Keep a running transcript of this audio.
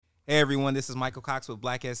Hey everyone, this is Michael Cox with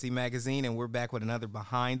Black SC Magazine, and we're back with another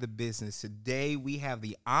Behind the Business. Today we have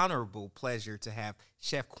the honorable pleasure to have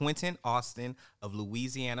Chef Quentin Austin of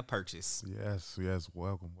Louisiana Purchase. Yes,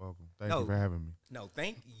 welcome. Thank you for having me. No,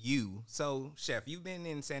 thank you. So, Chef, you've been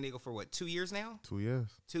in San Diego for what, 2 years now? 2 years.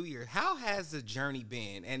 2 years. How has the journey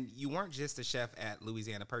been? And you weren't just a chef at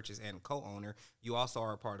Louisiana Purchase and co-owner. You also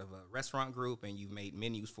are a part of a restaurant group, and you've made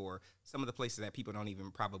menus for some of the places that people don't even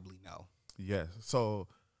probably know. Yes. So,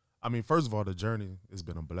 I mean, first of all, the journey has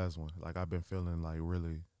been a blessed one. Like, I've been feeling, like,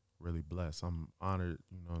 really, really blessed. I'm honored,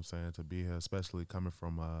 you know what I'm saying, to be here, especially coming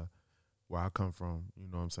from where I come from, you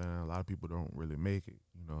know what I'm saying? A lot of people don't really make it,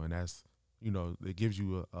 you know, and that's, you know, it gives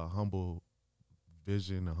you a humble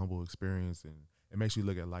vision, a humble experience, and it makes you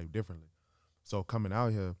look at life differently. So coming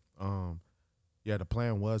out here, the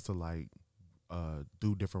plan was to, like,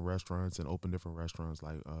 do different restaurants and open different restaurants.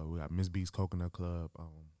 Like, we got Miss B's Coconut Club.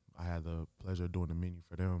 I had the pleasure of doing the menu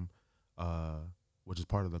for them, which is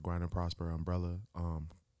part of the Grind and Prosper umbrella.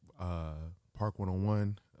 Park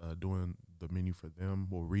 101, doing the menu for them,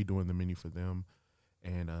 or redoing the menu for them,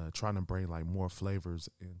 and trying to bring, like, more flavors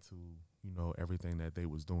into, you know, everything that they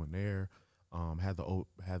was doing there. Had the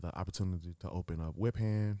opportunity to open up Whip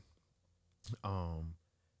Hand,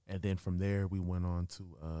 and then from there we went on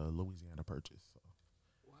to Louisiana Purchase. So.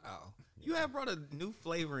 Wow. You have brought a new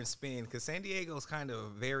flavor and spin, because San Diego's kind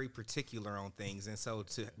of very particular on things. And so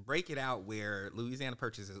to break it out where Louisiana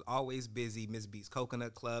Purchase is always busy, Miss B's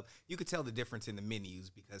Coconut Club, you could tell the difference in the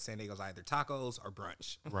menus, because San Diego's either tacos or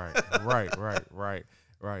brunch. Right.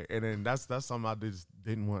 And then that's something I just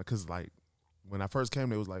didn't want, because, like, when I first came,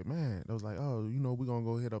 they was like, oh, you know, we're going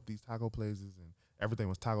to go hit up these taco places, and everything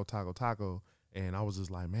was taco. And I was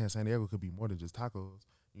just like, man, San Diego could be more than just tacos.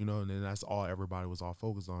 You know, and then that's all everybody was all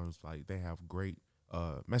focused on. It's like they have great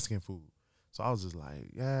Mexican food. So I was just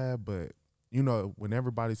like, yeah, but, you know, when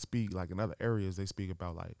everybody speak, like, in other areas, they speak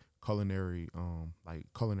about, like, culinary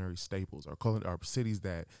staples, or cities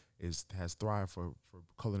that has thrived for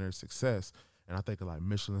culinary success. And I think of, like,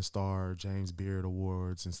 Michelin star, James Beard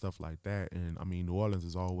Awards and stuff like that. And I mean, New Orleans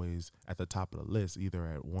is always at the top of the list, either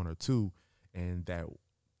at 1 or 2, and that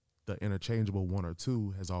the interchangeable 1 or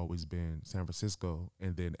 2 has always been San Francisco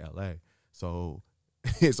and then LA. So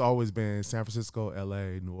it's always been San Francisco,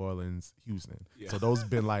 LA, New Orleans, Houston. Yeah. So those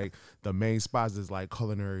have been, like, the main spots as, like,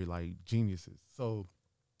 culinary, like, geniuses. So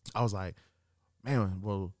I was like, man,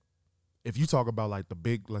 well, if you talk about, like, the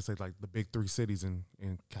big, let's say, like, the big 3 cities in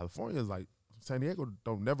California, is like, San Diego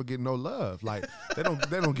don't never get no love. Like, they don't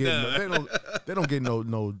get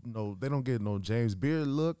no James Beard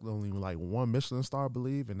look. Only, like, 1 Michelin star, I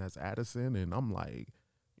believe, and that's Addison. And I'm like,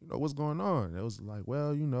 you know, what's going on? It was like,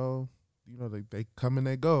 well, you know, they come and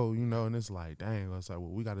they go, you know, and it's like, dang. It's like,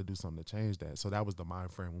 well, we got to do something to change that. So that was the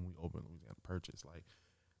mind frame when we opened Louisiana Purchase. Like,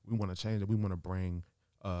 we want to change it. We want to bring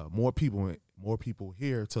more people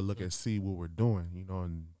here to look and see what we're doing, you know.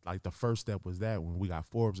 And, like, the first step was that when we got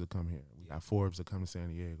Forbes to come here, we got Forbes to come to San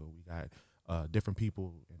Diego, we got different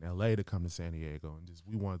people in LA to come to San Diego, and just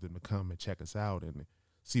we wanted them to come and check us out and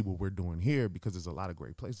see what we're doing here, because there's a lot of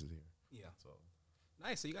great places here. Yeah. So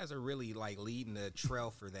nice. So you guys are really, like, leading the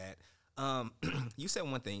trail for that. You said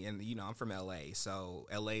one thing, and, you know, I'm from LA, so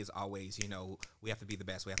LA is always, you know, we have to be the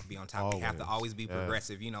best, we have to be on top, always. We have to always be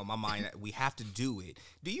progressive, you know, my mind, we have to do it.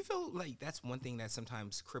 Do you feel like that's one thing that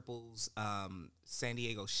sometimes cripples San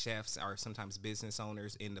Diego chefs, or sometimes business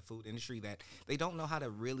owners in the food industry, that they don't know how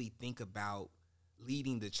to really think about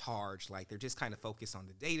leading the charge? Like, they're just kind of focused on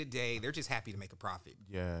the day-to-day, they're just happy to make a profit.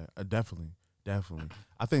 Yeah, definitely.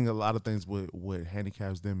 I think a lot of things what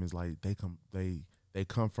handicaps them is, like, they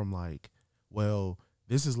come from, like, well,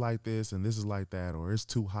 this is like this and this is like that, or it's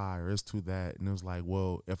too high or it's too that. And it was like,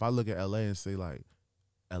 well, if I look at LA and say, like,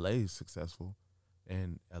 LA is successful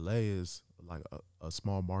and LA is, like, a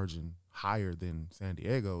small margin higher than San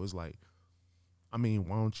Diego, it's like, I mean,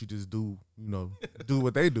 why don't you just do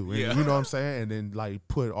what they do? And, yeah. You know what I'm saying? And then, like,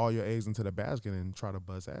 put all your eggs into the basket and try to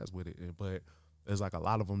bust ass with it. But there's, like, a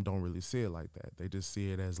lot of them don't really see it like that. They just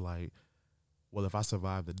see it as, like, well, if I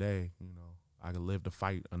survive the day, you know, I can live to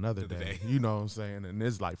fight another day. You know what I'm saying? And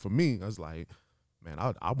it's like, for me, it's like, man,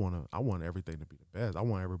 I want everything to be the best. I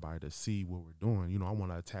want everybody to see what we're doing. You know, I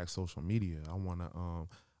want to attack social media. I want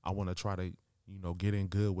to try to, you know, get in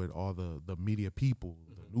good with all the media people,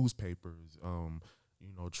 the newspapers,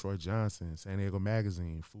 you know, Troy Johnson, San Diego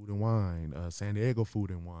Magazine, Food and Wine, San Diego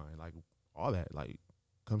Food and Wine, like, all that. Like,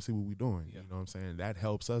 come see what we're doing. Yeah. You know what I'm saying? That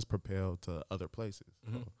helps us propel to other places.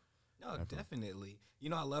 Mm-hmm. So. No, definitely. You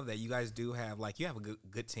know, I love that you guys do have, like, you have a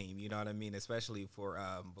good team, you know what I mean? Especially for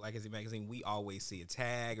Black SC Magazine, we always see a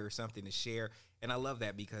tag or something to share. And I love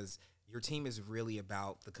that, because your team is really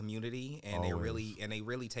about the community, and Always. they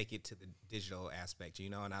really take it to the digital aspect, you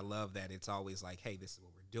know. And I love that it's always like, hey, this is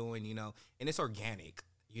what we're doing, you know, and it's organic,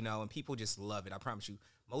 you know, and people just love it. I promise you.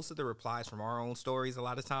 Most of the replies from our own stories, a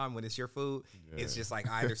lot of time when it's your food, it's just like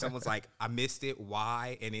either someone's like, I missed it,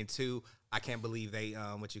 why? And then two, I can't believe they,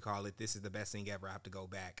 what you call it, this is the best thing ever, I have to go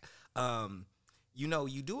back. You know,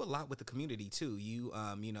 you do a lot with the community too. You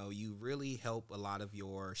know, you really help a lot of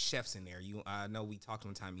your chefs in there. I know we talked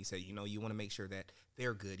one time. You said, you know, you want to make sure that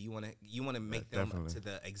they're good. You want to make them definitely. to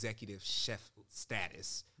the executive chef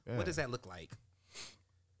status. Yeah. What does that look like?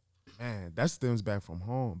 Man, that stems back from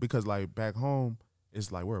home because like back home, it's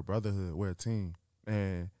like we're a brotherhood, we're a team,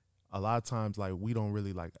 and a lot of times like we don't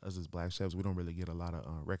really like us as black chefs, we don't really get a lot of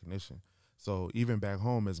recognition. So even back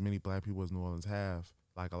home, as many black people as New Orleans have,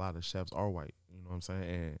 like a lot of chefs are white. You know what I'm saying?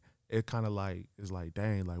 And it kind of like is like,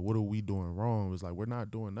 dang, like what are we doing wrong? It's like we're not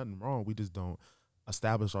doing nothing wrong. We just don't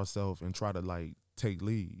establish ourselves and try to like take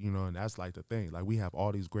lead. You know, and that's like the thing. Like we have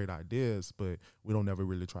all these great ideas, but we don't never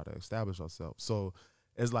really try to establish ourselves. So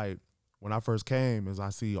it's like when I first came, as I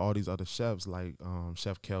see all these other chefs like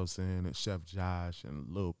Chef Kelson and Chef Josh and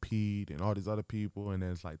Lil Pete and all these other people, and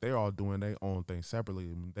it's like they're all doing their own thing separately. I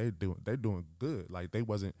mean, they're doing good. Like they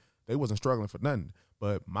wasn't struggling for nothing.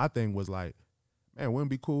 But my thing was like, man,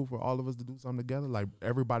 wouldn't it be cool for all of us to do something together? Like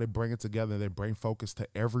everybody bring it together, they bring focus to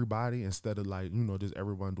everybody instead of like, you know, just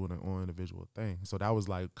everyone doing their own individual thing. So that was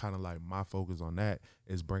like kind of like my focus on that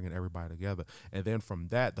is bringing everybody together. And then from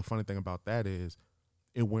that, the funny thing about that is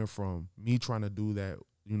it went from me trying to do that,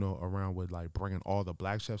 you know, around with like bringing all the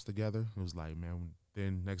black chefs together. It was like, man,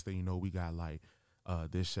 then next thing you know, we got like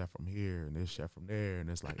this chef from here and this chef from there, and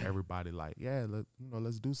it's like everybody like, yeah,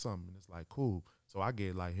 let's do something. And it's like cool. So I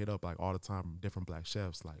get like hit up like all the time from different black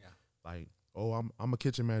chefs, like, oh, I'm a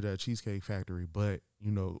kitchen manager at Cheesecake Factory, but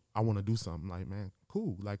you know I want to do something. Like, man,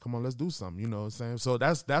 cool. Like, come on, let's do something. You know what I'm saying? So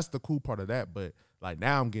that's the cool part of that. But like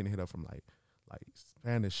now I'm getting hit up from like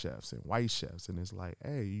Spanish chefs and white chefs, and it's like,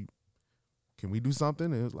 hey, can we do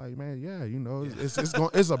something? And it's like, man, yeah, you know,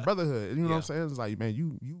 it's a brotherhood. You know what I'm saying? It's like, man,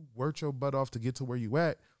 you worked your butt off to get to where you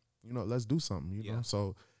at. You know, let's do something. You know,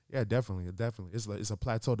 so yeah, definitely. It's like it's a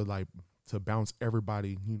plateau to bounce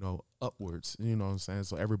everybody, you know, upwards. You know what I'm saying?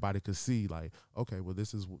 So everybody could see like, okay, well,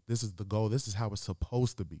 this is the goal. This is how it's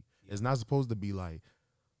supposed to be. Yeah. It's not supposed to be like,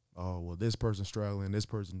 oh, well, this person's struggling, this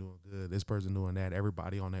person doing good, this person doing that.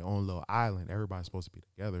 Everybody on their own little island. Everybody's supposed to be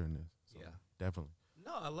together in this. So, definitely.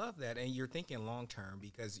 No, I love that. And you're thinking long term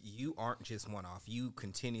because you aren't just one off. You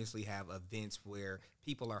continuously have events where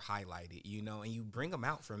people are highlighted, you know, and you bring them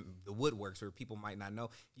out from the woodworks where people might not know.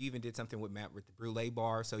 You even did something with Matt with the Brulee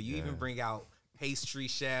Bar. So you even bring out pastry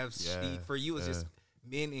chefs. Yeah. For you, it's just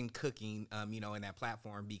men in cooking, you know, in that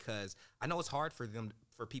platform, because I know it's hard for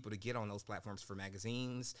people to get on those platforms, for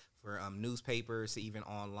magazines, for newspapers, to even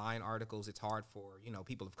online articles. It's hard for, you know,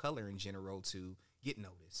 people of color in general to get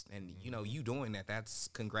noticed. And you know, you doing that's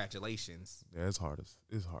congratulations. Yeah, it's hard.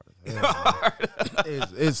 It's hard.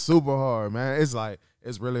 It's super hard, man. It's like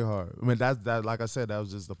it's really hard. I mean, that like I said, that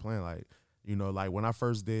was just the plan. Like, you know, like when I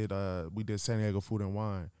first did we did San Diego Food and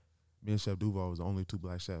Wine, me and Chef Duval was the only two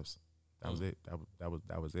black chefs. That was it.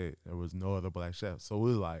 That was it. There was no other black chefs. So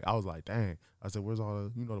we was like, I was like, dang. I said, where's all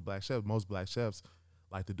the, you know, the black chefs? Most black chefs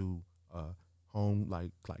like to do home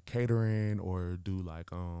like catering or do like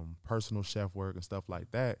personal chef work and stuff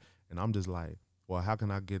like that. And I'm just like, well, how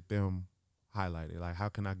can I get them highlighted? Like, how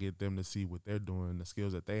can I get them to see what they're doing, the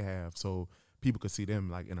skills that they have, so people could see them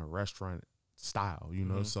like in a restaurant style, you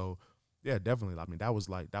know? So yeah, definitely. I mean, that was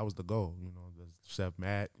the goal, you know. The Chef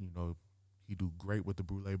Matt, you know, he do great with the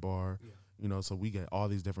Brulee Bar, you know. So we get all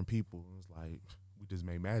these different people. It's like we just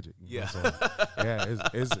made magic. You know? So, yeah,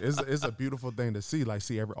 it's a beautiful thing to see. Like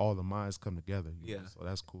see all the minds come together. You know? So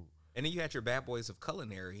that's cool. And then you had your Bad Boys of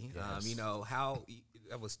Culinary. Yes. You know how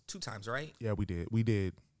that was 2 times, right? Yeah, we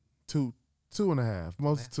did two and a half,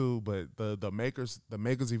 most 2, but the makers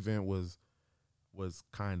event was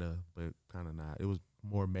kind of, but kind of not. It was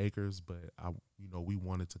more makers, but we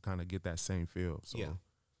wanted to kind of get that same feel. So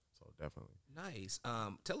so definitely. Nice.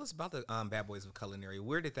 Tell us about the Bad Boys of Culinary.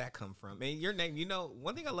 Where did that come from? And your name, you know,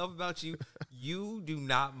 one thing I love about you, you do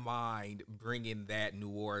not mind bringing that New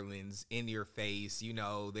Orleans in your face. You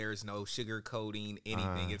know, there's no sugarcoating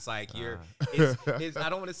anything. It's like it's I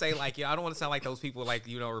don't want to say like, I don't want to sound like those people like,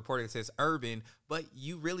 you know, reporter that says urban, but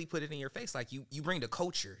you really put it in your face. Like you bring the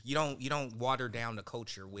culture. You don't water down the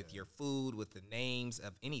culture with your food, with the names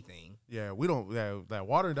of anything. Yeah, we don't. Yeah, that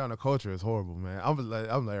watering down the culture is horrible, man. I'm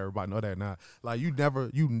letting everybody know that now. Like you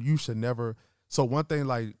should never. So one thing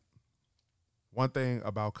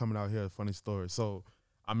about coming out here, a funny story. So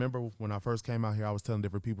I remember when I first came out here, I was telling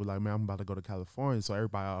different people, like, man, I'm about to go to California. So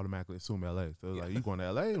everybody automatically assume LA. So it was like, you going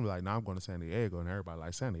to LA? I'm like, nah, I'm going to San Diego. And everybody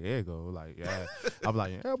like, San Diego? Like, yeah. I'm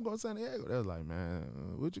like, yeah, I'm going to San Diego. They was like, man,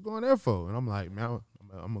 what you going there for? And I'm like, man,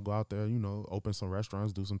 I'm going to go out there, you know, open some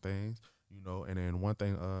restaurants, do some things, you know. And then one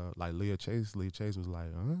thing, like Leah Chase was like,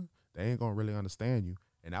 they ain't going to really understand you.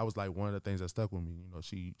 And that was like one of the things that stuck with me. You know,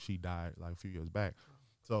 she died like a few years back.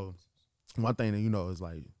 So one thing that, you know, is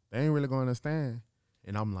like, they ain't really going to understand.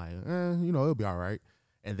 And I'm like, you know, it'll be all right.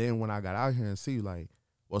 And then when I got out here and see, like,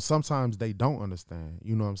 well, sometimes they don't understand.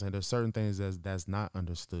 You know what I'm saying? There's certain things that's not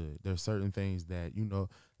understood. There's certain things that, you know,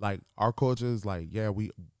 like our culture is like, yeah, we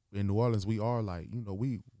in New Orleans, we are like, you know,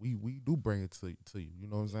 we do bring it to you. You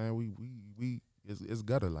know what I'm saying? We it's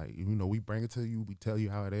gutter, like, you know, we bring it to you. We tell you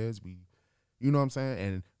how it is. We, you know what I'm saying?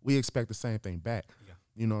 And we expect the same thing back. Yeah.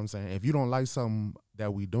 You know what I'm saying? If you don't like something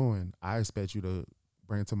that we doing, I expect you to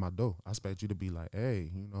bring it to my door. I expect you to be like,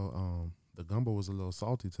 hey, you know, the gumbo was a little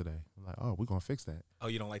salty today. I'm like, oh, we're gonna fix that. Oh,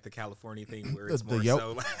 you don't like the California thing where it's more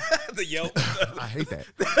so like the yelp? I hate that.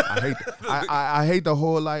 I hate the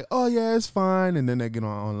whole like, oh yeah, it's fine, and then they get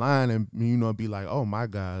online and, you know, be like, oh my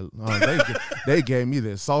God, they gave me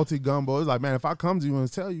this salty gumbo. It's like, man, if I come to you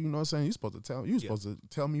and tell you, you know what I'm saying, you're supposed to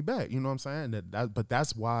tell me back. You know what I'm saying? But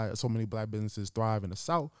that's why so many black businesses thrive in the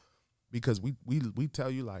South, because we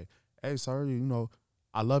tell you like, hey, sir, you know,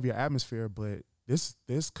 I love your atmosphere, but this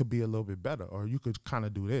could be a little bit better, or you could kind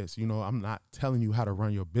of do this. You know, I'm not telling you how to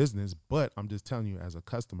run your business, but I'm just telling you as a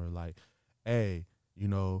customer, like, hey, you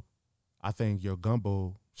know, I think your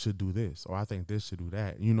gumbo should do this, or I think this should do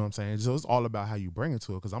that. You know what I'm saying? So it's all about how you bring it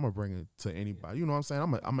to it, because I'm going to bring it to anybody. You know what I'm saying?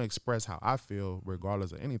 I'm going to express how I feel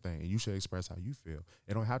regardless of anything, and you should express how you feel.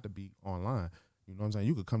 It don't have to be online. You know what I'm saying?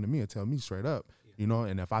 You could come to me and tell me straight up. You know,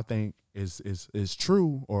 and if I think is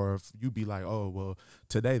true, or if you be like, oh, well,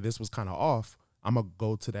 today this was kind of off, I'm going to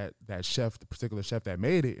go to that chef, the particular chef that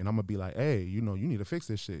made it, and I'm going to be like, hey, you know, you need to fix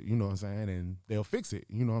this shit. You know what I'm saying? And they'll fix it.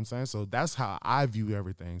 You know what I'm saying? So that's how I view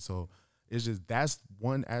everything. So it's just, that's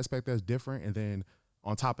one aspect that's different. And then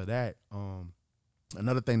on top of that,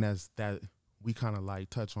 another thing that we kind of like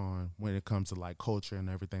touch on when it comes to like culture and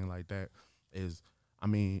everything like that is, I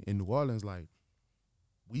mean, in New Orleans, like,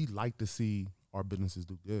 we like to see our businesses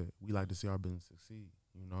do good. We like to see our business succeed,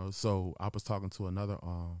 you know? So I was talking to another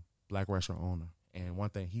black restaurant owner, and one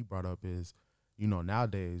thing he brought up is, you know,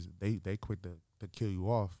 nowadays they quick to kill you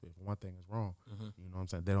off if one thing is wrong. Mm-hmm. You know what I'm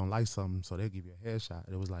saying? They don't like something, so they give you a headshot.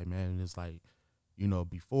 It was like, man, it's like, you know,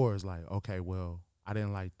 before it's like, okay, well, I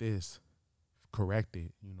didn't like this, correct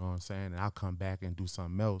it, you know what I'm saying? And I'll come back and do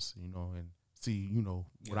something else, you know, and see, you know,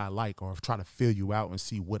 what I like, or try to fill you out and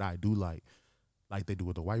see what I do like they do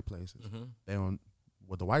with the white places. Mm-hmm. They don't,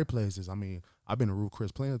 with the white places, I mean, I've been to Ruth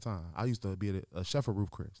Chris plenty of times. I used to be a chef at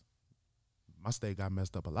Ruth Chris. My steak got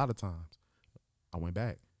messed up a lot of times. I went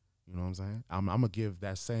back. You know what I'm saying? I'm gonna give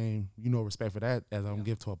that same, you know, respect for that as I'm gonna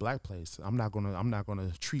give to a black place. I'm not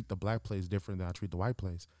gonna treat the black place different than I treat the white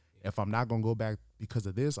place. Yeah. If I'm not gonna go back because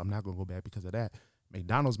of this, I'm not gonna go back because of that.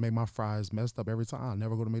 McDonald's make my fries messed up every time. I'll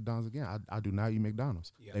never go to McDonald's again. I do not eat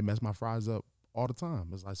McDonald's. Yeah. They mess my fries up all the time.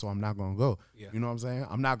 It's like, so I'm not gonna go. Yeah. You know what I'm saying?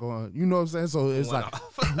 I'm not gonna, you know what I'm saying? So it's like,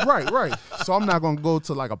 right. So I'm not gonna go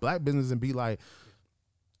to like a black business and be like,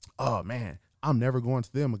 oh man, I'm never going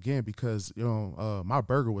to them again because, you know, my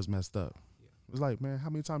burger was messed up. Yeah. It's like, man, how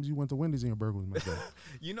many times you went to Wendy's and your burger was messed up?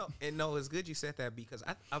 You know, and no, it's good you said that, because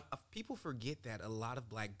I people forget that a lot of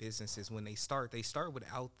black businesses, when they start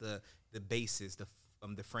without the basis, the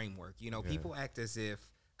framework. You know, people act as if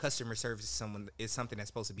customer service is something that's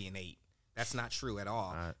supposed to be innate. That's not true at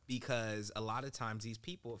all, because a lot of times these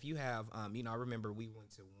people, if you have, you know, I remember we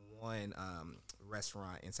went to one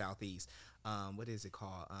restaurant in Southeast. What is it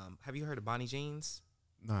called? Have you heard of Bonnie Jeans?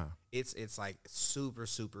 Nah. It's like super,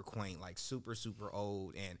 super quaint, like super, super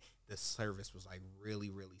old, and the service was like really,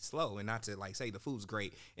 really slow. And not to like say the food's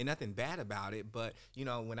great and nothing bad about it, but you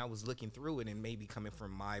know, when I was looking through it, and maybe coming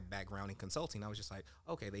from my background in consulting, I was just like,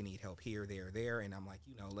 okay, they need help here, there, and I'm like,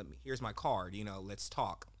 you know, here's my card, you know, let's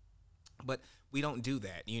talk. But we don't do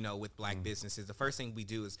that, you know, with black businesses. The first thing we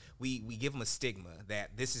do is we give them a stigma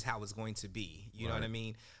that this is how it's going to be. You know what I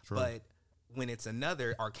mean? True. But when it's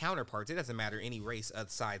our counterparts, it doesn't matter any race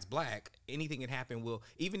besides black, anything can happen.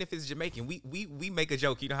 Even if it's Jamaican, we make a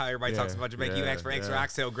joke. You know how everybody talks about Jamaica? You ask for extra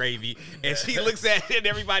oxtail gravy, and she looks at it, and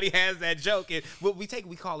everybody has that joke. And what we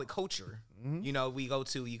call it culture. Mm-hmm. You know,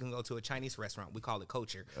 you can go to a Chinese restaurant, we call it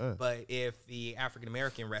culture. But if the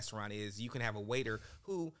African-American restaurant you can have a waiter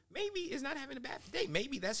who maybe is not having a bad day.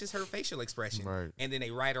 Maybe that's just her facial expression. Right. And then they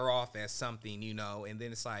write her off as something, you know, and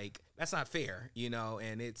then it's like, that's not fair, you know,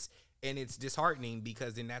 and it's And it's disheartening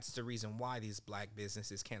because then that's the reason why these black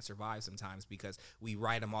businesses can't survive sometimes, because we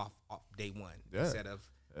write them off day one instead of.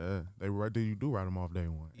 You do write them off day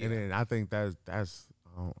one, and then I think that's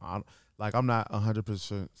I'm not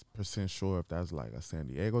 100% sure if that's like a San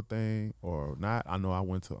Diego thing or not. I know I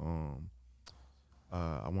went to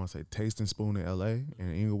I want to say Taste and Spoon in L.A.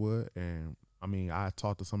 in Inglewood, and I mean I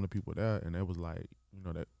talked to some of the people there, and it was like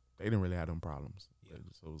that they didn't really have them problems. Yeah.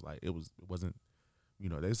 So it was like it wasn't.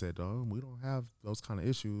 They said, "Oh, we don't have those kind of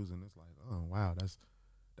issues," and it's like, "Oh, wow, that's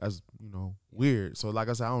weird." So, like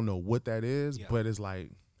I said, I don't know what that is, but it's like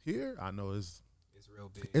here, I know it's real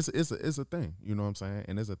big. It's a thing, you know what I'm saying,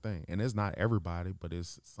 and it's a thing, and it's not everybody, but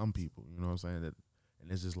it's some people, you know what I'm saying,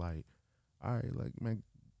 and it's just like, all right, like man,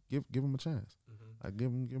 give them a chance, like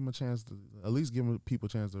give them a chance to at least give people a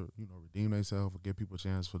chance to redeem themselves, or give people a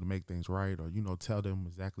chance to make things right, or tell them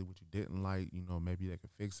exactly what you didn't like, maybe they can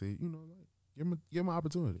fix it, like. Give them an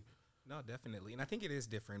opportunity. No, definitely. And I think it is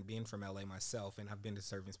different being from LA myself, and I've been to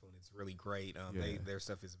Serving Spoon. It's really great. Their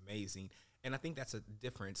stuff is amazing. And I think that's a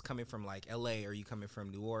difference coming from like LA, or you coming from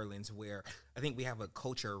New Orleans, where I think we have a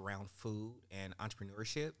culture around food and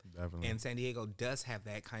entrepreneurship. Definitely. And San Diego does have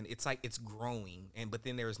that kind of, it's like it's growing, but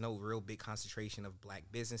then there's no real big concentration of black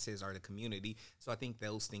businesses or the community. So I think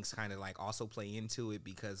those things kind of like also play into it,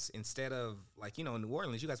 because instead of like, in New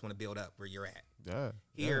Orleans, you guys want to build up where you're at. Yeah.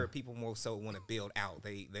 Here, people more so want to build out.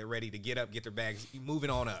 They're ready to get up, get their bags, moving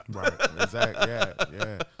on up. Right. Exactly.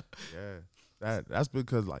 Yeah. That's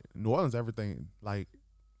because like New Orleans, everything, like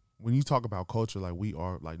when you talk about culture, like we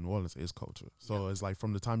are like New Orleans is culture. So it's like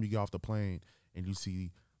from the time you get off the plane and you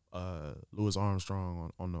see Louis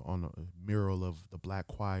Armstrong on the mural of the black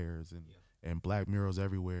choirs and black murals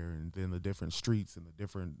everywhere, and then the different streets and the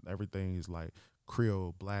different everything is like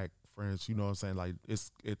Creole, black, French. You know what I'm saying? Like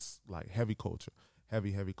it's like heavy culture,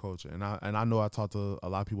 heavy culture. And I know I talked to a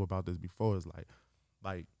lot of people about this before. It's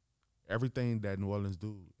like everything that New Orleans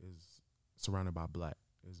do is surrounded by black.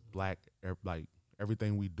 It's black, like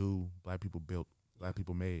everything we do, black people built, black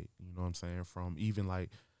people made. You know what I'm saying? From even like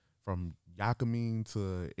from Yakamine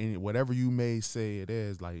to whatever you may say it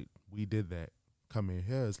is, like we did that. Coming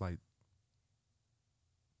here, it's like,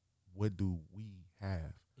 what do we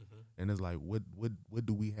have? And it's like, what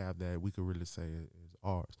do we have that we could really say is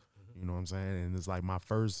ours? You know what I'm saying? And it's like my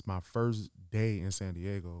first day in San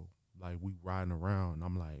Diego, like we riding around, and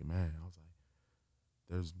I'm like, man, I was like,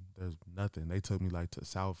 there's nothing. They took me like to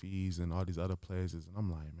Southeast and all these other places, and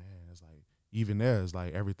I'm like, man, it's like even there, it's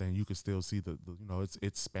like everything you can still see the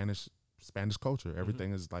it's Spanish culture.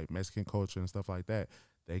 Everything is like Mexican culture and stuff like that.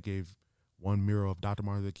 They gave one mural of Dr.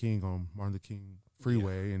 Martin Luther King on Martin Luther King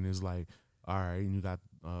Freeway, and it's like, all right, and you got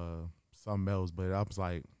something else, but I was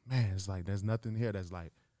like, man, it's like there's nothing here that's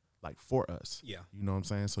like for us. Yeah. You know what I'm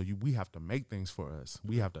saying? So we have to make things for us.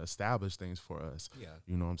 We have to establish things for us. Yeah.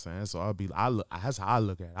 You know what I'm saying? So that's how I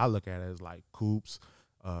look at it. I look at it as like Coops,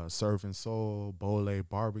 Surf and Soul, Bole,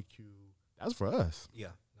 Barbecue. That's for us. Yeah.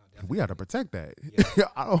 We have to protect that. Yeah.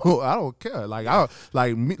 I don't care. Like I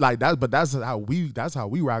like me like that, but that's how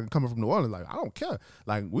we ride coming from New Orleans. Like I don't care.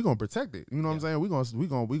 Like we're gonna protect it. You know what I'm saying?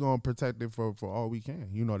 We're gonna protect it for all we can.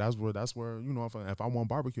 That's where if I want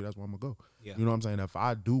barbecue, that's where I'm gonna go. Yeah. You know what I'm saying? If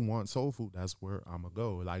I do want soul food, that's where I'm gonna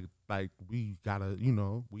go. Like we gotta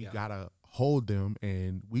gotta hold them,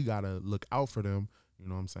 and we gotta look out for them. You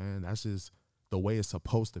know what I'm saying? That's just the way it's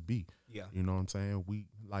supposed to be. Yeah. You know what I'm saying? We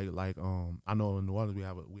like I know in New Orleans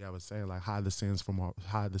we have a saying like hide the sins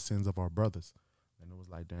of our brothers. And it was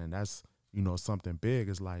like, damn, that's something big.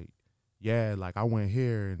 It's like, yeah, like I went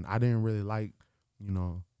here and I didn't really like,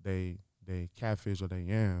 they catfish or they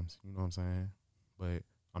yams, you know what I'm saying? But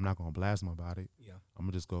I'm not gonna blast them about it. Yeah. I'm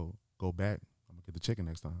gonna just go back. I'm gonna get the chicken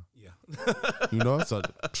next time. Yeah. So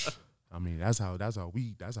I mean that's how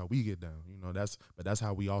we get down. That's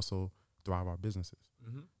how we also thrive our businesses.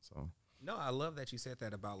 So no, I love that you said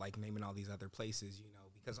that about like naming all these other places,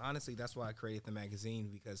 because honestly, that's why I created the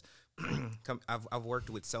magazine, because I've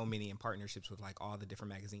worked with so many in partnerships with like all the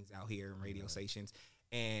different magazines out here and radio stations,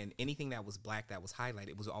 and anything that was black that was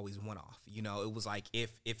highlighted was always one off. It was like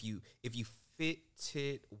if you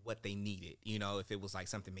fitted what they needed, if it was like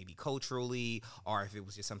something maybe culturally, or if it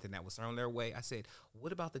was just something that was thrown their way. I said,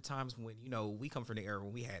 what about the times when, we come from the era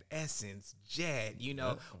when we had Essence, Jet,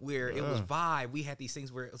 where it was Vibe. We had these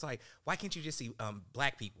things where it was like, why can't you just see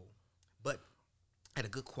black people, but at a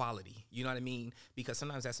good quality? You know what I mean? Because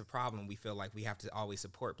sometimes that's a problem. We feel like we have to always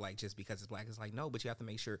support black just because it's black. It's like, no, but you have to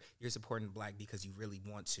make sure you're supporting black because you really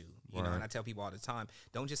want to, you know? And I tell people all the time,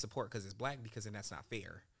 don't just support because it's black, because then that's not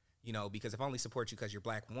fair. Because if I only support you because you're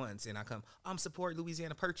black once, and I'm support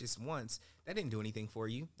Louisiana Purchase once, that didn't do anything for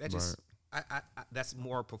you. That just that's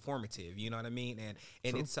more performative. You know what I mean?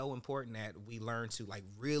 And it's so important that we learn to like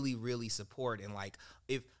really, really support. And like,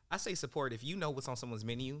 if I say support, if you know what's on someone's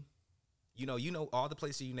menu, you know all the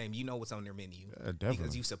places you name, you know what's on their menu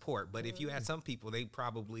because you support. But if you had some people, they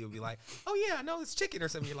probably would be like, "Oh yeah, I know it's chicken or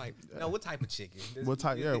something." You're like, "No, what type of chicken? What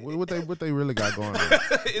type? Yeah, what they really got going on?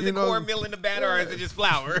 Is it cornmeal in the batter or is it just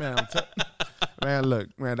flour?" Man, look,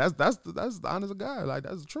 man, that's the honest guy. Like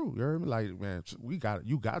that's true. You heard me? Like, man,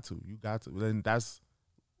 you got to. And that's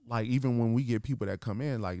like even when we get people that come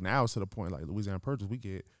in, like now it's to the point like Louisiana Purchase, we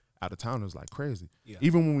get out of towners like crazy. Yeah.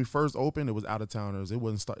 Even when we first opened, it was out of towners. It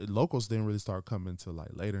wasn't locals didn't really start coming till like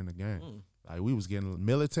later in the game. Like we was getting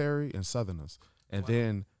military and Southerners, and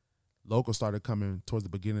then locals started coming towards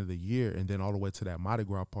the beginning of the year, and then all the way to that Mardi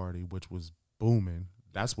Gras party, which was booming.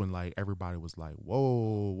 That's when like everybody was like,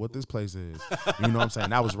 "Whoa, what this place is?" You know what I'm saying?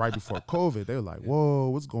 That was right before COVID. They were like, "Whoa,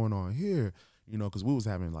 what's going on here?" You know, because we was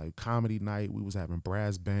having like comedy night, we was having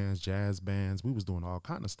brass bands, jazz bands, we was doing all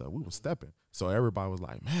kind of stuff. We was stepping. So everybody was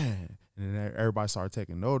like, man. And then everybody started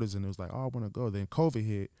taking notice, and it was like, oh, I want to go. Then COVID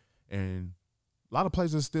hit, and a lot of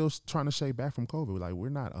places still trying to shake back from COVID. Like, we're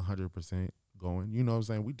not 100% going. You know what I'm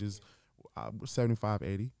saying? We just 75,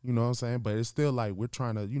 80, you know what I'm saying? But it's still like we're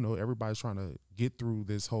trying to, you know, everybody's trying to get through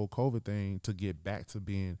this whole COVID thing to get back to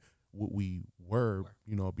being what we were,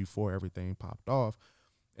 you know, before everything popped off.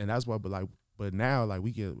 And that's why, but now, like,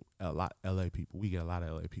 we get a lot LA people. We get a lot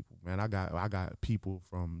of LA people, man. I got people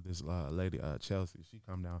from this lady, Chelsea. She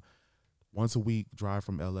come down once a week, drive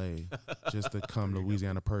from LA just to come to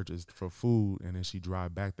Louisiana Purchase for food, and then she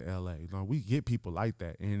drive back to LA. You know, we get people like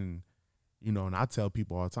that, and you know, and I tell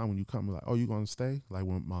people all the time when you come, like, oh, you gonna stay? Like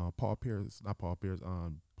when Paul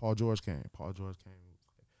George came.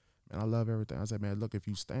 Man, I love everything. I said, man, look, if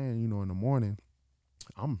you stand, you know, in the morning,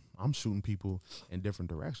 I'm shooting people in different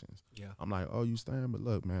directions. Yeah. I'm like, oh, you stand, but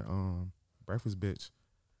look, man, breakfast bitch,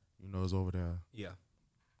 you know, is over there. Yeah.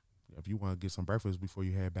 If you want to get some breakfast before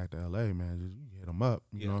you head back to LA, man, just you hit them up.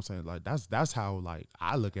 You know what I'm saying? Like that's how like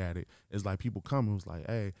I look at it. It's like people come and was like,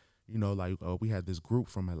 hey, you know, like we had this group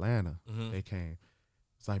from Atlanta. Mm-hmm. They came.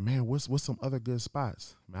 It's like, man, what's some other good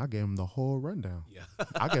spots? Man, I gave them the whole rundown. Yeah.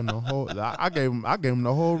 I gave them the whole. I gave them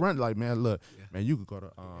the whole run. Like, man, look, man, you could go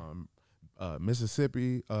to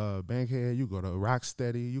Mississippi, Bankhead. You go to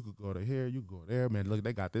Rocksteady. You could go to here. You could go there. Man, look,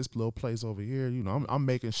 they got this little place over here. You know, I'm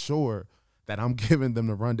making sure that I'm giving them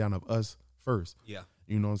the rundown of us first. Yeah.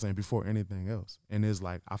 You know what I'm saying? Before anything else. And it's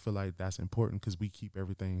like, I feel like that's important because we keep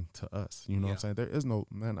everything to us. You know what I'm saying? There is no,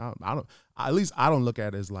 man, I don't look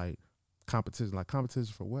at it as like competition. Like,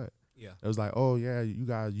 competition for what? Yeah. It was like, oh, yeah,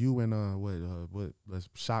 you and what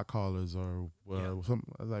shot callers or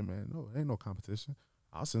something. I was like, man, no, ain't no competition.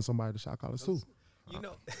 I'll send somebody to shot callers too. You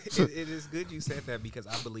know, it is good you said that because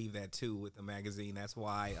I believe that too with the magazine. That's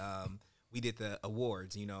why we did the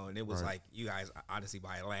awards, you know, and it was like you guys honestly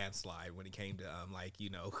by a landslide when it came to like, you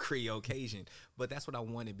know, Creole Cajun. But that's what I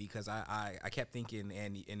wanted because I kept thinking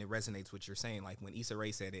and it resonates with what you're saying. Like when Issa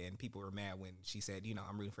Rae said it and people were mad when she said, you know,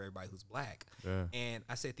 I'm rooting for everybody who's black. Yeah. And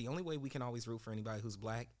I said the only way we can always root for anybody who's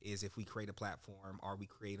black is if we create a platform or we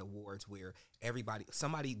create awards where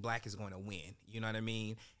somebody black is going to win. You know what I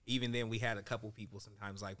mean? Even then we had a couple people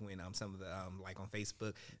sometimes like when some of the like on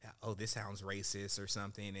Facebook, oh, this sounds racist or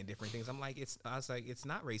something and different things. I was like, it's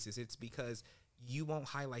not racist. It's because you won't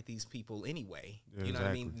highlight these people anyway. Yeah, you know what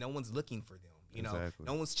I mean? No one's looking for them. You know,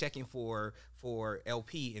 no one's checking for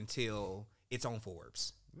LP until it's on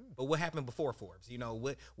Forbes. Yeah. But what happened before Forbes? You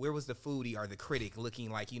know, where was the foodie or the critic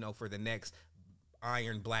looking like, you know, for the next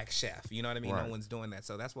Iron Black Chef? You know what I mean? Right. No one's doing that.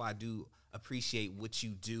 So that's why I do appreciate what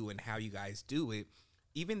you do and how you guys do it.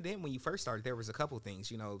 Even then, when you first started, there was a couple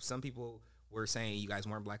things. You know, some people were saying you guys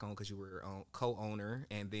weren't black owned because you were co-owner,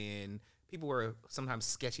 and then people were sometimes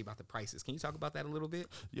sketchy about the prices. Can you talk about that a little bit?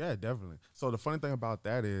 Yeah, definitely. So the funny thing about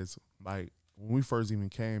that is, like, when we first even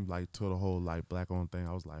came, like, to the whole, like, black-owned thing,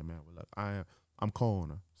 I was like, man, well, look, I'm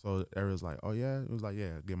co-owner. So everyone's like, oh, yeah? It was like,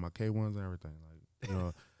 yeah, get my K1s and everything. Like, you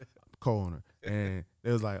know, co-owner. And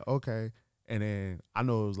it was like, okay. And then I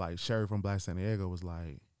know it was like Sherry from Black San Diego was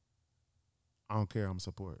like, I don't care, I'm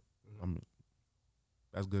support. Mm-hmm.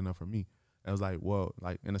 That's good enough for me. And I was like, well,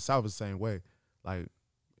 like, in the South, it's the same way. Like,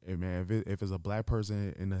 hey, man, if it's a black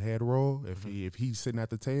person in the head role, if he's sitting at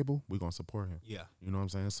the table, we're going to support him. Yeah. You know what I'm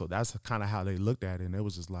saying? So that's kind of how they looked at it. And it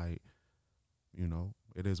was just like, you know,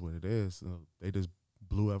 it is what it is. So they just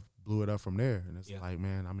blew it up from there. And it's like,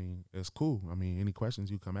 man, I mean, it's cool. I mean, any questions,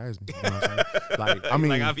 you come ask me. You know what I'm saying? Like, I mean,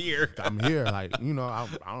 like, I'm here. Like, you know, I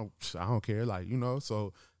don't care. Like, you know,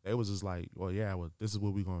 so they was just like, well, yeah, well, this is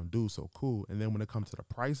what we're going to do. So cool. And then when it comes to the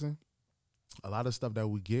pricing, a lot of stuff that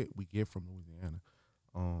we get from Louisiana.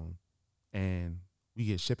 and we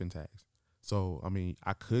get shipping tags. So I mean,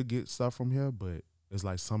 I could get stuff from here, but it's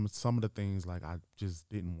like some of the things like I just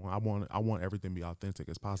didn't want. I want everything to be authentic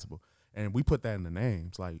as possible, and we put that in the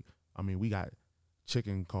names. Like I mean, we got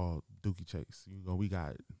chicken called Dookie Chase. You know, we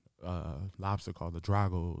got lobster called the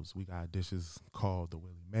Dragos. We got dishes called the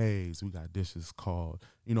Willie Mays. We got dishes called,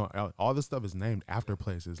 you know, all this stuff is named after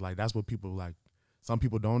places. Like that's what people like. Some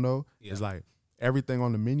people don't know. Yeah. It's like everything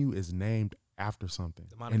on the menu is named after something.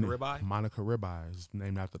 The Monica ribeye? Monica ribeye is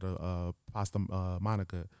named after the pasta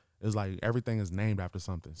Monica. It's like everything is named after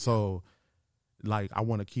something. Yeah. So like I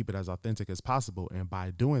want to keep it as authentic as possible. And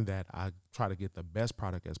by doing that, I try to get the best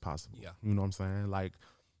product as possible. Yeah. You know what I'm saying? Like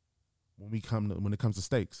when it comes to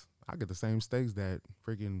steaks, I get the same steaks that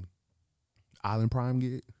freaking Island Prime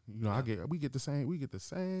get. You know, we get the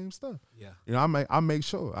same stuff. Yeah. You know, I make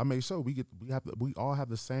sure we all have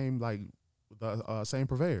the same like the same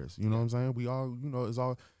purveyors. You know what I'm saying? We all, you know, it's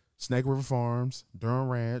all Snake River Farms, Durham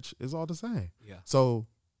Ranch, it's all the same. Yeah. So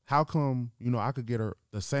how come, you know, I could get her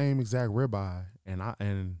the same exact ribeye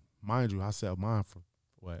and mind you, I sell mine for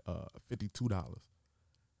what $52.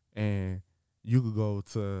 And you could go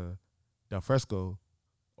to Del Fresco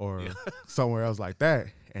or somewhere else like that,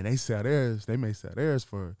 and they may sell theirs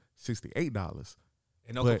for $68.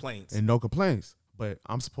 And no complaints. And no complaints. But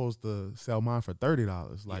I'm supposed to sell mine for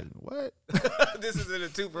 $30. Like, what? This isn't a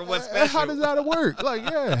 2-for-1 special. How does that work? Like,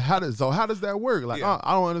 yeah. How does that work? Like, I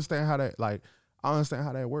don't understand how that, like, I don't understand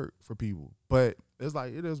how that work for people. But it's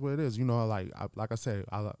like, it is what it is. You know, like I said,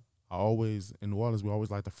 I always, in New Orleans, we always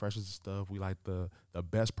like the freshest stuff. We like the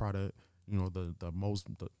best product. You know,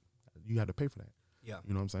 you had to pay for that. Yeah.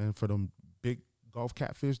 You know what I'm saying? For them big Gulf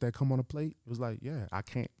catfish that come on a plate, it was like, yeah, I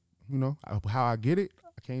can't, you know, how I get it,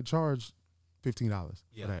 I can't charge $15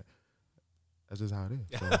 for that. That's just how it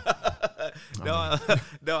is. So,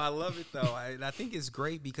 no, I love it though. I think it's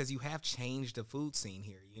great because you have changed the food scene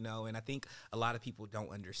here, you know, and I think a lot of people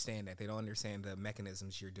don't understand that. They don't understand the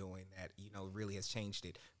mechanisms you're doing that, you know, really has changed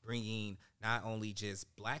it. Bringing not only just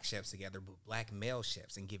black chefs together, but black male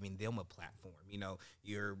chefs and giving them a platform. You know,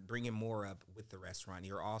 you're bringing more up with the restaurant.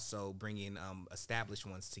 You're also bringing established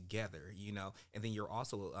ones together, you know, and then you're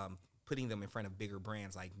also putting them in front of bigger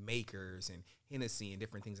brands like Makers and Hennessy and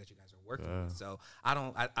different things that you guys are working with. So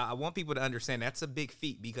I want people to understand that's a big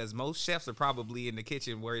feat because most chefs are probably in the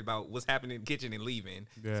kitchen worried about what's happening in the kitchen and leaving.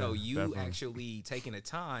 Yeah, so you definitely. Actually taking the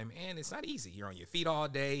time, and it's not easy. You're on your feet all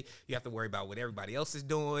day. You have to worry about what everybody else is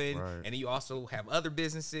doing. Right. And then you also have other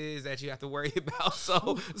businesses that you have to worry about.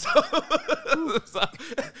 So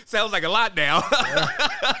sounds like a lot now.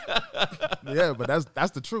 Yeah, but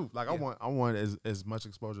that's the truth. Like I want as much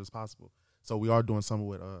exposure as possible. So we are doing something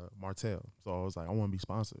with Martell. So I was like, I want to be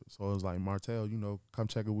sponsored. So it was like, Martell, you know, come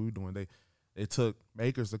check out what we're doing. It took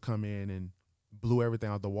Makers to come in and blew everything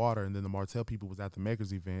out the water, and then the Martell people was at the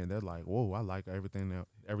Makers event. They're like, whoa, I like everything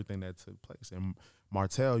that took place. And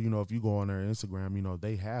Martell, you know, if you go on their Instagram, you know,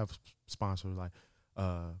 they have sponsors like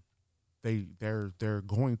they're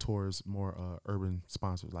going towards more urban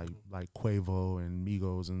sponsors like Quavo and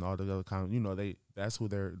Migos and all the other kind of, you know, that's who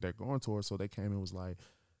they're going towards. So they came and was like,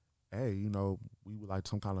 hey, you know, we would like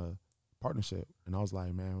some kind of partnership. And I was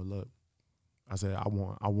like, man, well, look, I said, I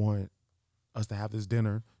want us to have this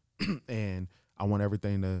dinner and I want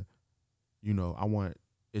everything to, you know, I want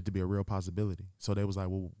it to be a real possibility. So they was like,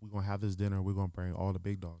 well, we're going to have this dinner. We're going to bring all the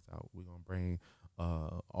big dogs out. We're going to bring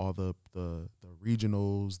all the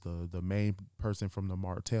regionals, the main person from the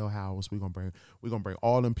Martell house. We're gonna bring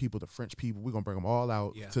all them people, the French people. We're gonna bring them all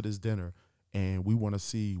out to this dinner, and we want to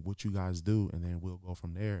see what you guys do, and then we'll go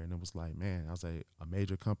from there. And it was like, man, I was like, a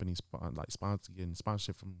major company getting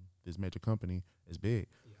sponsorship from this major company is big.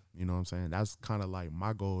 Yeah. You know what I'm saying? That's kind of like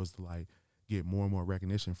my goal is to like get more and more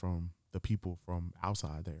recognition from the people from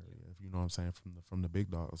outside the area. You know what I'm saying? From the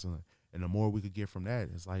big dogs, and the more we could get from that,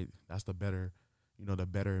 it's like that's the better. You know, the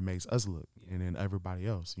better it makes us look, and then everybody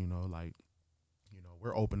else. You know, like, you know,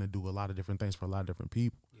 we're open to do a lot of different things for a lot of different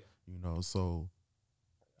people. Yeah. You know, so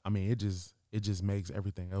I mean, it just makes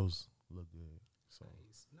everything else look good. So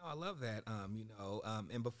no, I love that. You know,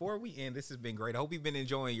 and before we end, this has been great. I hope you've been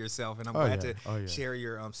enjoying yourself, and I'm glad to share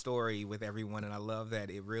your story with everyone. And I love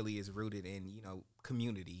that it really is rooted in, you know,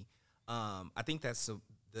 community. I think that's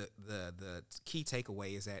the key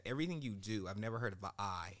takeaway is that everything you do, I've never heard of an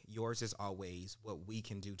I. Yours is always what we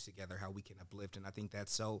can do together, how we can uplift. And I think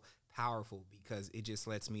that's so powerful because it just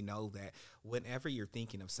lets me know that whenever you're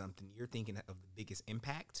thinking of something, you're thinking of the biggest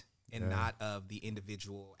impact and not of the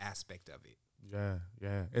individual aspect of it. Yeah.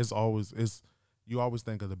 You always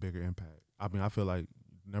think of the bigger impact. I mean, I feel like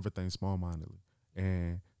never think small-mindedly.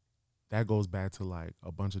 And that goes back to like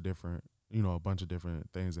a bunch of different, you know, a bunch of different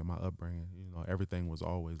things in my upbringing. You know, everything was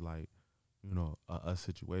always like, you know, a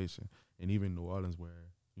situation. And even New Orleans, where,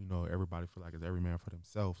 you know, everybody feel like it's every man for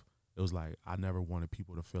themselves. It was like I never wanted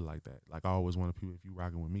people to feel like that. Like I always wanted people, if you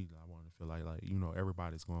rocking with me, I wanted to feel like you know,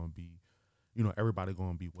 everybody's gonna be, you know, everybody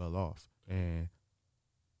gonna be well off. And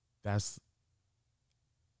that's,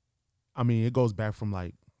 I mean, it goes back from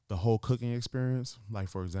like the whole cooking experience. Like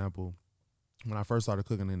for example, when I first started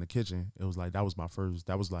cooking in the kitchen, it was like that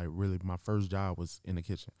was like really my first job was in the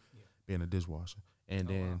kitchen, being a dishwasher. And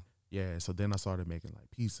then so then I started making like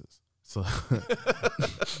pizzas. So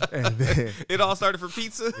and then it all started for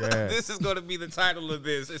pizza. Yeah. This is going to be the title of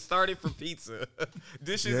this. It started for pizza,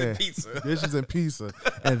 dishes and pizza, dishes and pizza.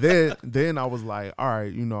 And then I was like, all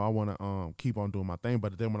right, you know, I want to keep on doing my thing.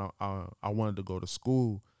 But then when I wanted to go to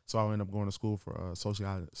school, so I ended up going to school for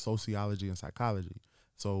sociology and psychology.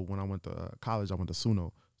 So when I went to college, I went to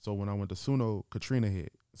SUNO. So when I went to SUNO, Katrina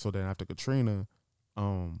hit. So then after Katrina,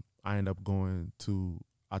 I ended up going to.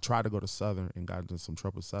 I tried to go to Southern and got into some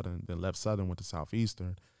trouble with Southern, then left Southern, went to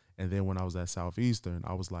Southeastern. And then when I was at Southeastern,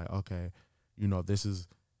 I was like, okay, you know, this is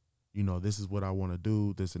what I want to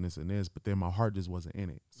do, this and this and this. But then my heart just wasn't in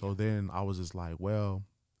it. So then I was just like, well,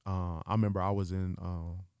 I remember I was in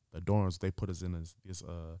the dorms. They put us in this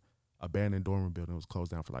abandoned dorm building. It was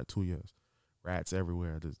closed down for like 2 years. Rats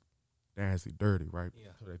everywhere, just nasty, dirty, right?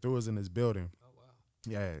 Yeah. So they threw us in this building. Oh, wow.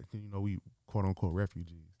 Yeah, you know, we quote unquote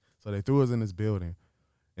refugees. So they threw us in this building.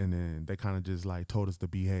 And then they kind of just like told us to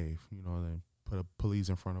behave, you know, and put a police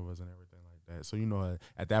in front of us and everything like that. So, you know,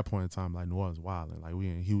 at that point in time, like New Orleans wilding. Like we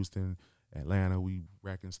in Houston, Atlanta, we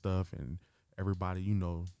wrecking stuff, and everybody, you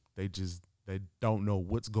know, they don't know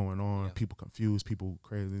what's going on. Yeah. People confused, people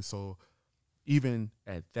crazy. So even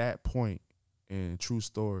at that point, in true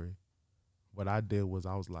story, what I did was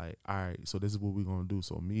I was like, all right, so this is what we're gonna do.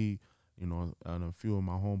 So me, you know, and a few of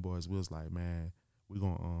my homeboys, we was like, man, we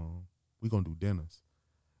gonna do dinners.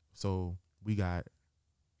 So we got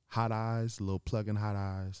Hot Eyes, little plug-in Hot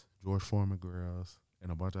Eyes, George Foreman grills,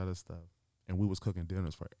 and a bunch of other stuff. And we was cooking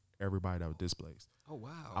dinners for everybody that was displaced. Oh wow!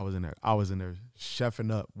 I was in there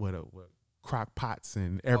chefing up with crock pots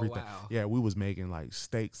and everything. Oh, wow. Yeah, we was making like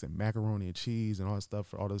steaks and macaroni and cheese and all that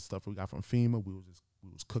stuff. All the stuff we got from FEMA, we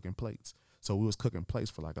was cooking plates. So we was cooking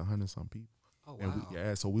plates for like 100-some people. Oh wow!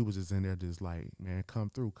 And so we was just in there just like, man,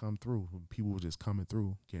 come through. And people were just coming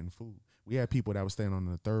through getting food. We had people that were staying on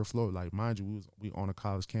the third floor. Like, mind you, we on a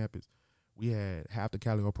college campus. We had half the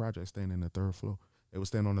Calico Project staying in the third floor. They were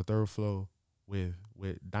staying on the third floor with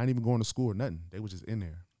not even going to school or nothing. They was just in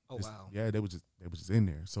there. Oh wow! Yeah, they was just in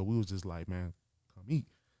there. So we was just like, man, come eat.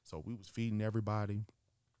 So we was feeding everybody,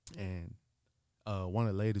 and one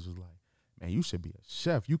of the ladies was like, man, you should be a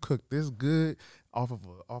chef. You cook this good off of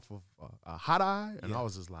a Hot Eye, and I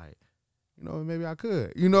was just like, you know, maybe I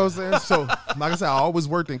could. You know what I'm saying? So, like I said, I always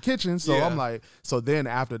worked in kitchens. So I'm like, so then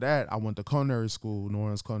after that, I went to culinary school, New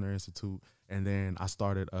Orleans Culinary Institute, and then I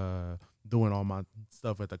started doing all my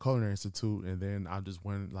stuff at the Culinary Institute, and then I just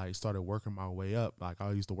started working my way up. Like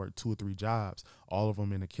I used to work 2 or 3 jobs, all of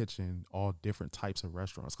them in the kitchen, all different types of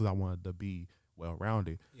restaurants, because I wanted to be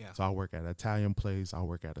well-rounded. Yeah. So I work at an Italian place, I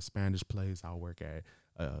work at a Spanish place, I work at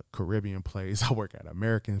a Caribbean place, I work at an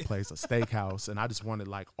American place, a steakhouse, and I just wanted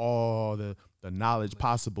like all the knowledge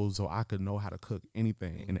possible so I could know how to cook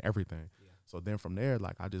anything and everything. Yeah. So then from there,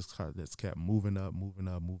 like I just kept moving up.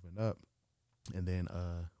 And then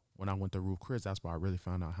when I went to Ruth Chris, that's where I really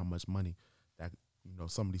found out how much money that, you know,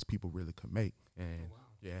 some of these people really could make. And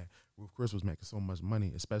Ruth Chris was making so much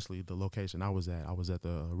money, especially the location I was at. I was at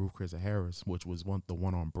the Ruth Chris at Harris, which was the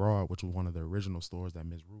one on Broad, which was one of the original stores that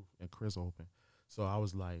Miss Ruth and Chris opened. So I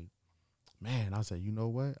was like, man, I said, you know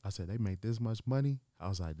what? I said, they make this much money. I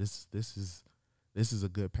was like, this is a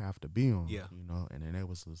good path to be on, you know? And then it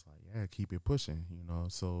was just like, yeah, keep it pushing, you know?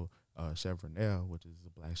 So Chef Vernell, which is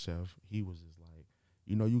a black chef, he was just like,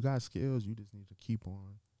 you know, you got skills, you just need to keep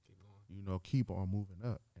on moving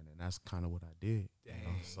up. And then that's kind of what I did. Dang. You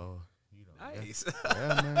know? So, you know, nice.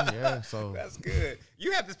 Yeah, man, yeah. So that's good.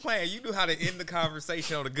 You had this plan. You knew how to end the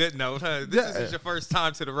conversation on a good note, huh? This is your first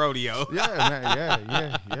time to the rodeo. Yeah,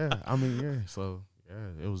 man. Yeah. I mean, yeah. So,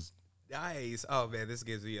 yeah, it was nice. Oh man, this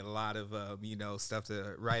gives me a lot of you know, stuff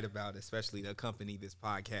to write about, especially to accompany this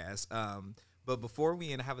podcast. But before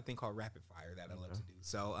we end, I have a thing called rapid fire that I love to do.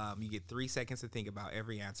 So you get 3 seconds to think about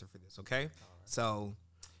every answer for this. Okay. Right. So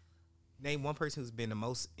name one person who's been the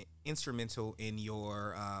most instrumental in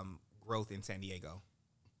your growth in San Diego.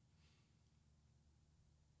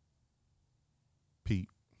 Pete.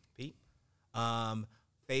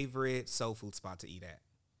 Favorite soul food spot to eat at?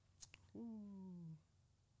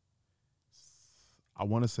 I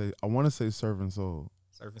want to say Serving Soul.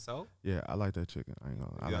 Surf and Soul? Yeah, I like that chicken. I ain't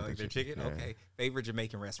gonna lie. I like their chicken? Yeah. Okay. Favorite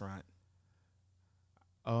Jamaican restaurant?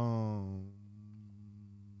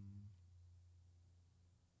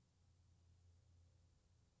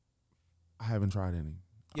 I haven't tried any.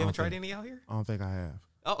 You haven't tried any out here? I don't think I have.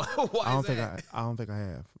 Oh, why I don't is that? I don't think I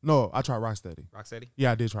have. No, I tried Rocksteady. Rocksteady?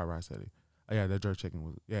 Yeah, I did try Rocksteady. Yeah, that jerk chicken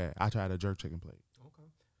was. Yeah, I tried a jerk chicken plate. Okay.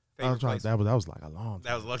 That was like a long time.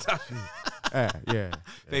 That was a long time. yeah.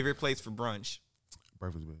 Favorite place for brunch?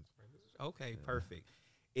 Breakfast Biz. Okay, perfect.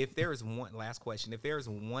 If there is one last question, if there is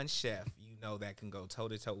one chef you know that can go toe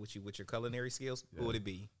to toe with you with your culinary skills, who would it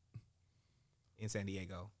be? In San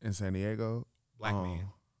Diego. In San Diego, black man.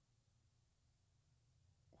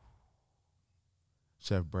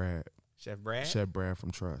 Chef Brad. Chef Brad. Chef Brad from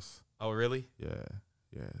Trust. Oh, really? Yeah.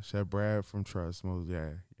 Chef Brad from Trust.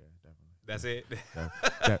 Definitely. That's it.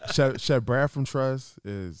 Chef Brad from Trust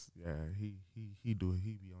is he be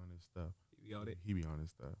on his stuff. He be on his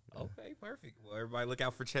stuff. Yeah. Okay, perfect. Well, everybody look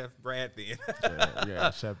out for Chef Brad then.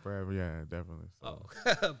 Chef Brad. Yeah, definitely. So.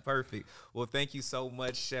 Oh, perfect. Well, thank you so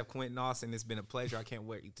much, Chef Quentin Austin. It's been a pleasure. I can't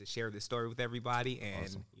wait to share this story with everybody, and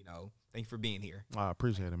awesome. Thank you for being here. I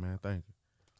appreciate it, man. Thank you.